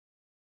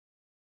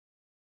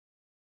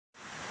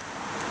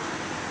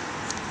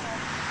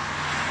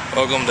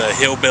Welcome to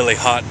Hillbilly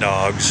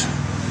Hotdogs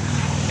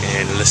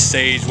in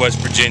Lesage, West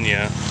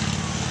Virginia.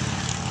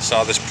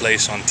 Saw this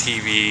place on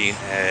TV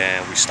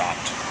and we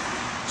stopped.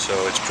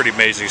 So it's pretty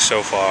amazing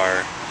so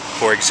far.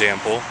 For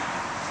example,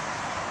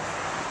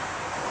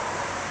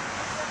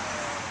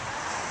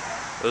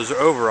 those are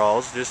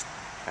overalls just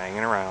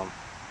hanging around.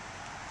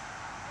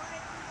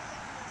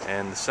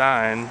 And the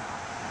sign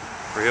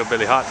for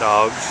Hillbilly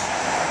Hotdogs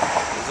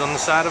is on the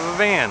side of a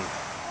van.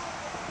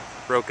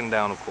 Broken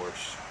down, of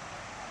course.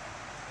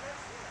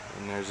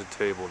 And there's a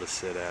table to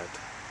sit at.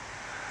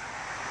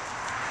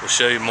 We'll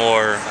show you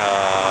more.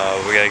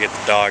 We gotta get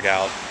the dog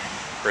out.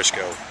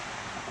 Briscoe.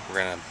 We're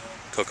gonna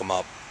cook him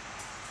up.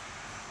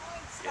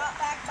 Stop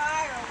back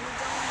by, or we're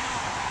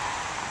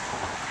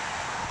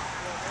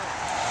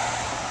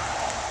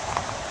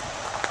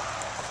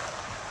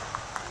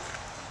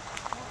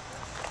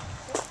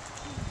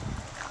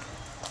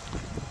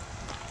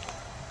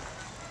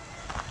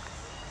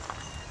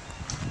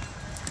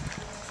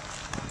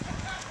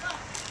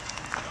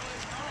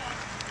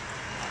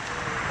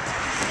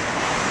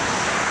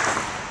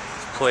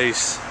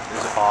Place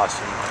is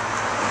awesome.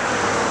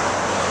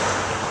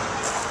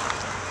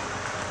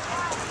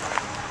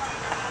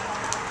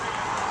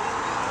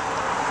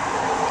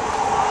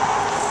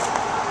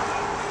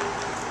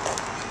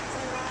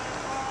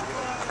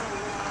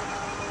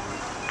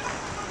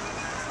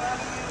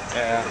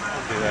 Yeah,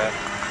 I'll do that.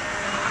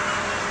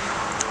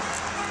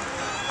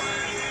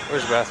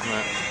 Where's the bathroom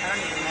at? I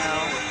don't even know.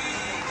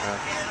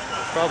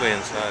 Probably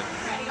inside.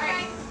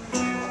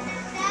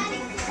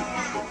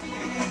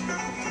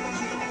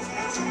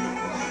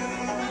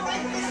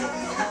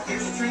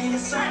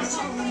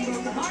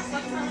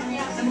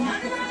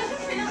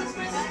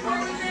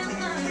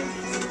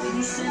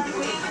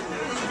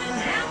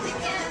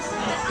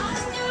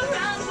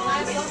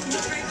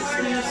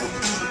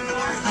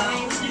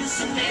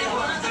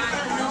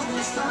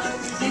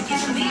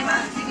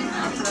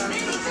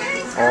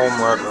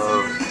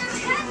 Homewrecker.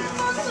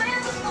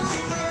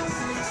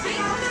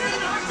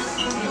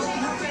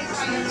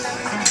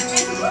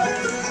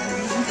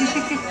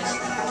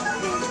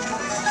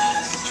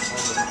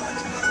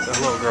 That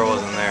little girl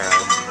wasn't there.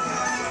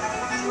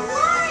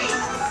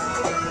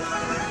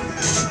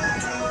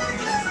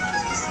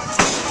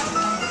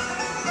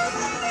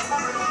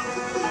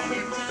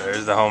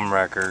 There's the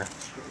Homewrecker.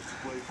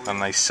 A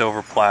nice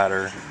silver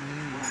platter.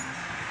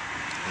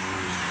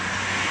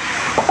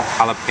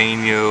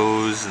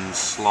 Jalapenos and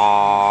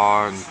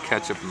slaw and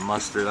ketchup and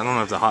mustard. I don't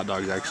know if the hot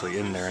dog's actually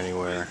in there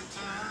anywhere.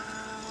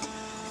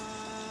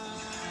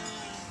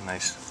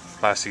 Nice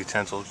plastic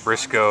utensils.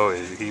 Briscoe,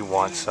 he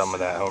wants some of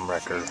that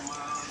Homewrecker.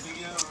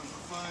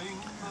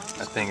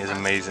 That thing is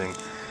amazing.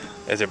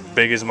 It's as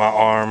big as my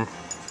arm.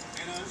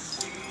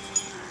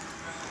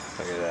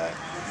 Look at that.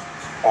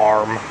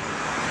 Arm.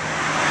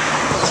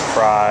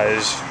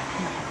 Fries.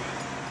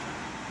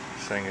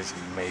 This thing is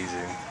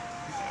amazing.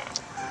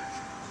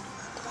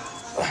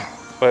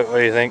 What do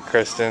you think,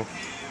 Kristen?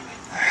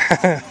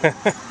 I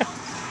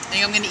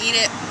think I'm gonna eat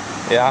it.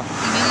 Yeah?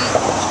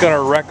 It's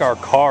gonna wreck our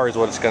car is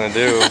what it's gonna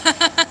do.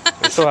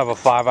 We still have a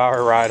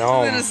 5-hour ride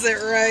home. I'm gonna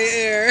sit right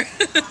here.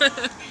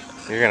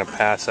 You're gonna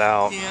pass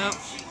out. Yep.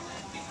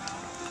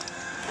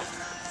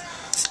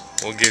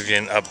 We'll give you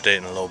an update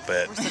in a little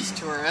bit. We're such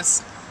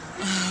tourists.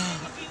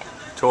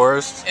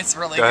 Tourist? It's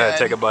really good. Go ahead,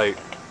 good. take a bite.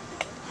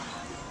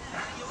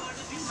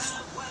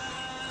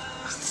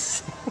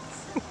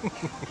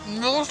 A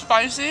little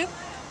spicy.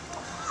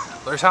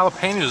 There's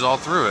jalapenos all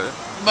through it.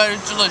 But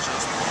it's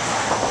delicious.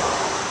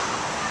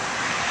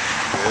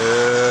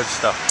 Good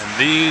stuff. And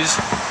these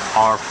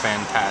are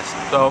fantastic.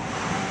 So,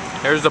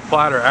 here's the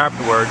platter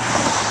afterwards.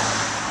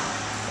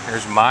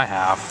 Here's my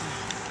half.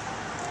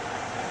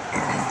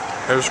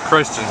 Here's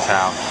Kristen's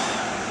half.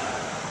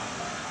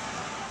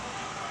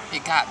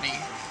 It got me.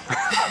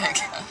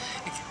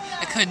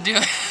 I couldn't do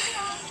it.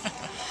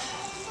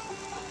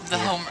 The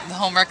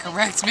Homewrecker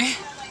wrecked me.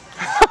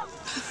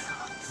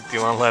 Do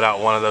you want to let out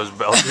one of those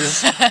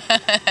belches? No,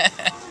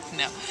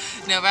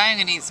 but I'm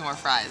gonna eat some more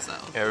fries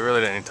though. Yeah, we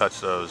really didn't touch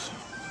those.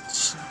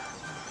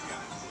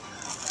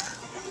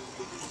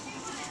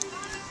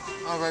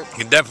 All right. You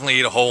can definitely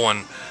eat a whole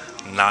one,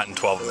 not in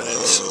 12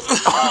 minutes.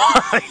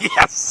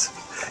 Yes!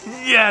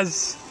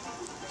 Yes!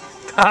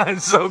 I'm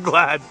so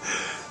glad.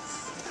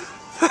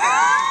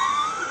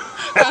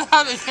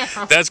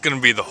 That's gonna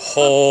be the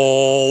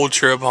whole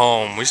trip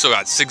home. We still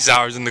got 6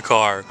 hours in the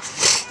car.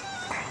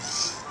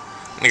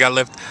 I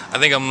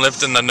think I'm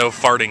lifting the no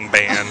farting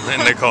ban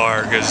in the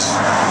car because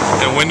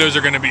the windows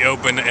are gonna be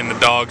open and the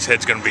dog's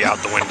head's gonna be out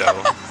the window.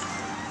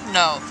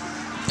 No,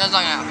 that's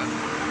not gonna happen.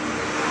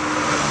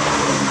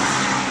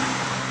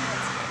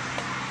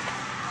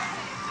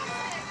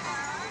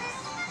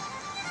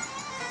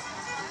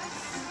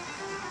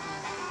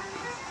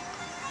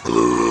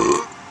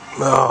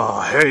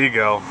 Oh, here you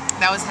go.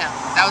 That was him.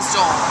 That was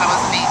Joel. That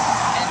wasn't me.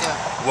 I didn't do it.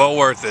 Well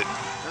worth it.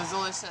 It was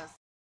delicious.